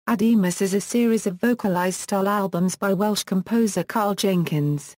Adiemus is a series of vocalise-style albums by Welsh composer Karl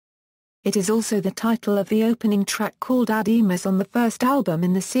Jenkins. It is also the title of the opening track called Adiemus on the first album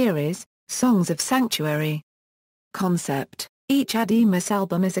in the series, Songs of Sanctuary. Concept: each Adiemus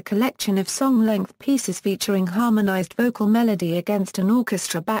album is a collection of song-length pieces featuring harmonized vocal melody against an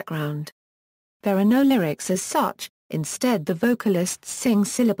orchestra background. There are no lyrics as such, instead the vocalists sing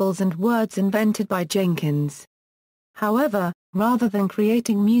syllables and words invented by Jenkins. However, rather than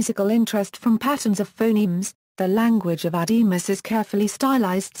creating musical interest from patterns of phonemes, the language of Adiemus is carefully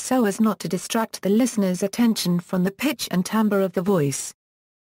stylized so as not to distract the listener's attention from the pitch and timbre of the voice.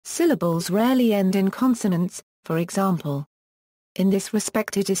 Syllables rarely end in consonants, for example. In this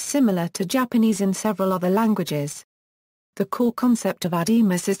respect it is similar to Japanese and several other languages. The core concept of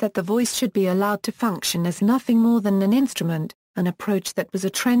Adiemus is that the voice should be allowed to function as nothing more than an instrument, an approach that was a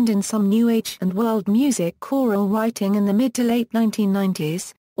trend in some New Age and world music choral writing in the mid to late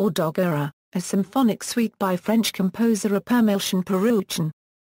 1990s, or Dog era, a symphonic suite by French composer Attribution.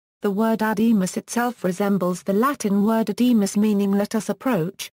 The word Adiemus itself resembles the Latin word adiemus meaning let us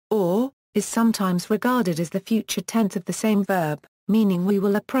approach, or, is sometimes regarded as the future tense of the same verb, meaning we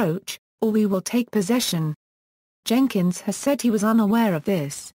will approach, or we will take possession. Jenkins has said he was unaware of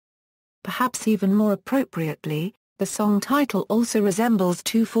this. Perhaps even more appropriately, the song title also resembles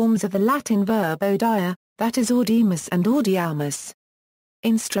two forms of the Latin verb odire, that is audimus and audiamus.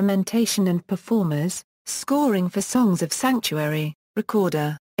 Instrumentation and performers: scoring for Songs of Sanctuary,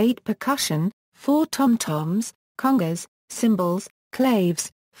 recorder, 8 percussion, 4 tom-toms, congas, cymbals, claves,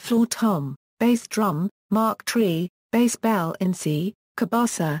 floor tom, bass drum, mark tree, bass bell in C,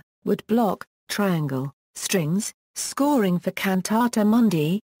 cabasa, wood block, triangle, strings, scoring for Cantata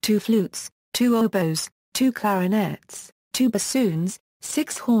Mundi, 2 flutes, 2 oboes, 2 clarinets, 2 bassoons,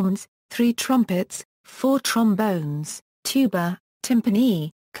 6 horns, 3 trumpets, 4 trombones, tuba, timpani,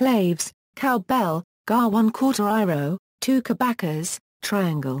 claves, cowbell, ga 1/4 iro, 2 cabacas,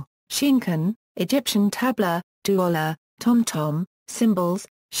 triangle, shinkan, Egyptian tabla, duola, tom-tom, cymbals,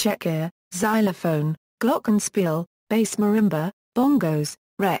 shekir, xylophone, glockenspiel, bass marimba, bongos,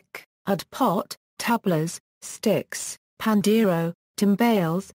 rec, ud pot, tablas, sticks, pandero,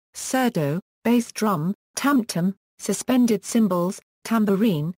 timbales, surdo, bass drum, tam-tam, suspended cymbals,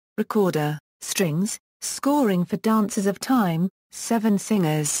 tambourine, recorder, strings, scoring for Dances of Time, 7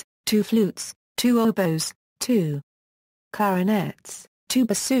 singers, 2 flutes, 2 oboes, 2 clarinets, 2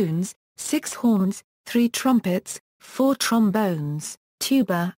 bassoons, 6 horns, 3 trumpets, 4 trombones,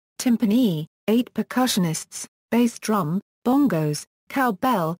 tuba, timpani, 8 percussionists, bass drum, bongos,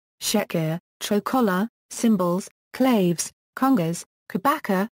 cowbell, shekir, trocola, cymbals, claves, congas,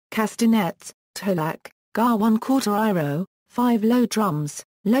 kabaka, castanets, tolak, ga 1/4 iro, 5 low drums,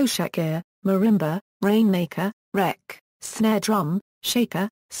 low shekir, marimba, rainmaker, rec, snare drum, shaker,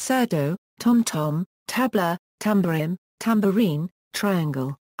 surdo, tom-tom, tabla, tambourine,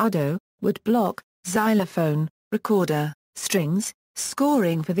 triangle, udo, wood block, xylophone, recorder, strings,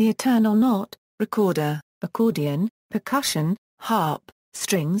 scoring for The Eternal Knot, recorder, accordion, percussion, harp,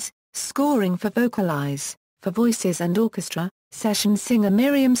 strings, scoring for Vocalise, for voices and orchestra. Session singer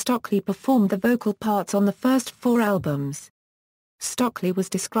Miriam Stockley performed the vocal parts on the first 4 albums. Stockley was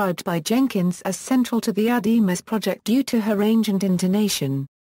described by Jenkins as central to the Adiemus project due to her range and intonation.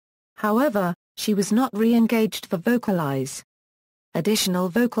 However, she was not re-engaged for Vocalise. Additional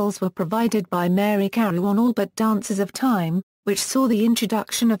vocals were provided by Mary Carew on all but Dances of Time, which saw the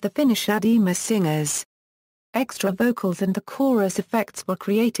introduction of the Finnish Adiemus singers. Extra vocals and the chorus effects were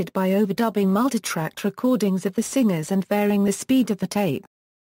created by overdubbing multitracked recordings of the singers and varying the speed of the tape.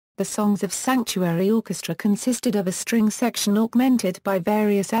 The Songs of Sanctuary Orchestra consisted of a string section augmented by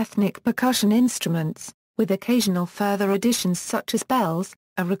various ethnic percussion instruments, with occasional further additions such as bells,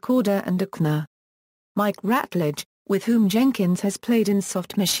 a recorder and a kna. Mike Ratledge, with whom Jenkins has played in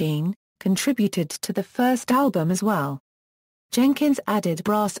Soft Machine, contributed to the first album as well. Jenkins added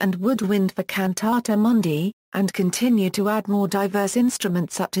brass and woodwind for Cantata Mundi, and continued to add more diverse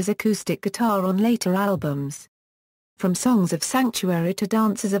instruments such as acoustic guitar on later albums. From Songs of Sanctuary to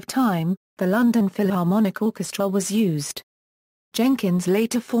Dances of Time, the London Philharmonic Orchestra was used. Jenkins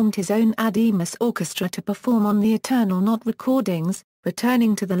later formed his own Adiemus Orchestra to perform on the Eternal Knot recordings,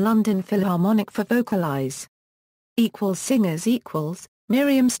 returning to the London Philharmonic for Vocalise. Singers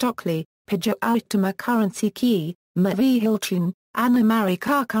Miriam Stockley, Pijo Uitama Currency Key, Mavi Hiltun, Anna Mari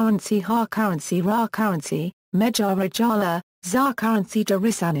Car Currency Ha Currency Ra Currency, Meja Rajala, Za Currency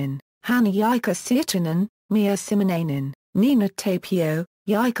Darisanin, Hanna Yika Sirtanen, Mia Simonanen, Nina Tapio,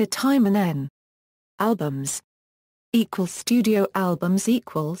 Yika Taimanen. Albums. Studio albums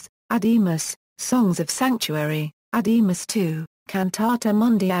Adiemus, Songs of Sanctuary, Adiemus 2, Cantata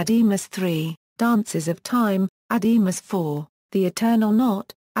Mundi Adiemus 3, Dances of Time, Adiemus 4, The Eternal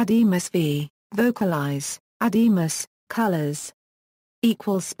Knot, Adiemus v. Vocalise, Adiemus, Colors.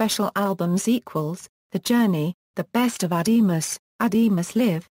 Special albums The Journey, The Best of Adiemus, Adiemus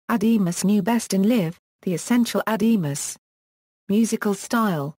Live, Adiemus New Best in Live, The Essential Adiemus. Musical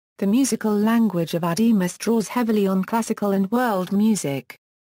style, the musical language of Adiemus draws heavily on classical and world music.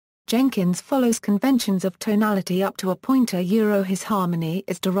 Jenkins follows conventions of tonality up to a point. His harmony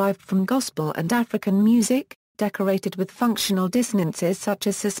is derived from gospel and African music, decorated with functional dissonances such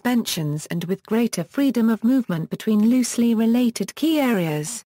as suspensions and with greater freedom of movement between loosely related key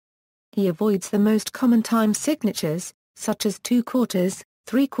areas. He avoids the most common time signatures, such as 2/4,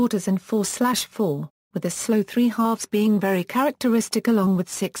 3/4 and 4/4, with the slow 3/2 being very characteristic along with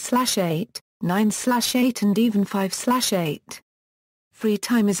 6/8, 9/8 and even 5/8. Free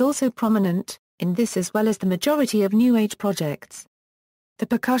time is also prominent, in this as well as the majority of New Age projects. The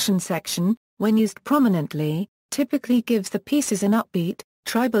percussion section, when used prominently, typically gives the pieces an upbeat,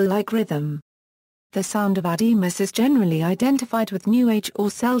 tribal-like rhythm. The sound of Adiemus is generally identified with New Age or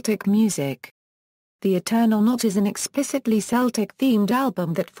Celtic music. The Eternal Knot is an explicitly Celtic-themed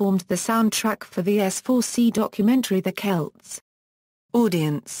album that formed the soundtrack for the S4C documentary The Celts.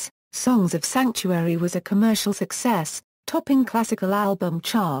 Audience, Songs of Sanctuary was a commercial success, topping classical album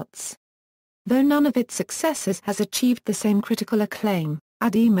charts. Though none of its successors has achieved the same critical acclaim,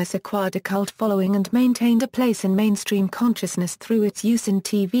 Adiemus acquired a cult following and maintained a place in mainstream consciousness through its use in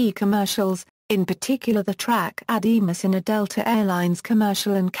TV commercials, in particular the track Adiemus in a Delta Airlines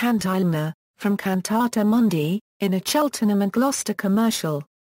commercial and Cantilena, from Cantata Mundi, in a Cheltenham and Gloucester commercial.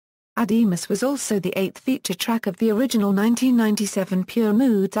 Adiemus was also the 8th feature track of the original 1997 Pure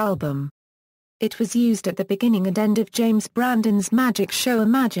Moods album. It was used at the beginning and end of James Brandon's magic show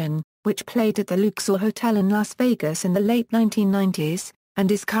Imagine, which played at the Luxor Hotel in Las Vegas in the late 1990s,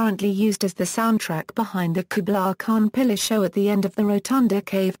 and is currently used as the soundtrack behind the Kubla Khan Pillar show at the end of the Rotunda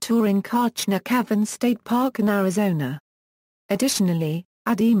Cave tour in Karchner Cavern State Park in Arizona. Additionally,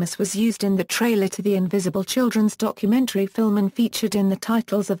 Adiemus was used in the trailer to the Invisible children's documentary film and featured in the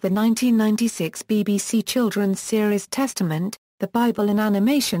titles of the 1996 BBC children's series Testament, The Bible in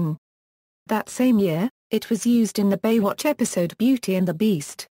Animation. That same year, it was used in the Baywatch episode Beauty and the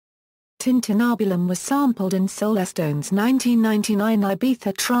Beast. Tintinnabulum was sampled in Solarstone's 1999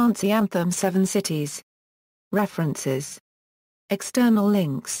 Ibiza trance anthem Seven Cities. References. External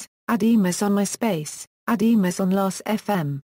links, Adiemus on MySpace, Adiemus on Last FM.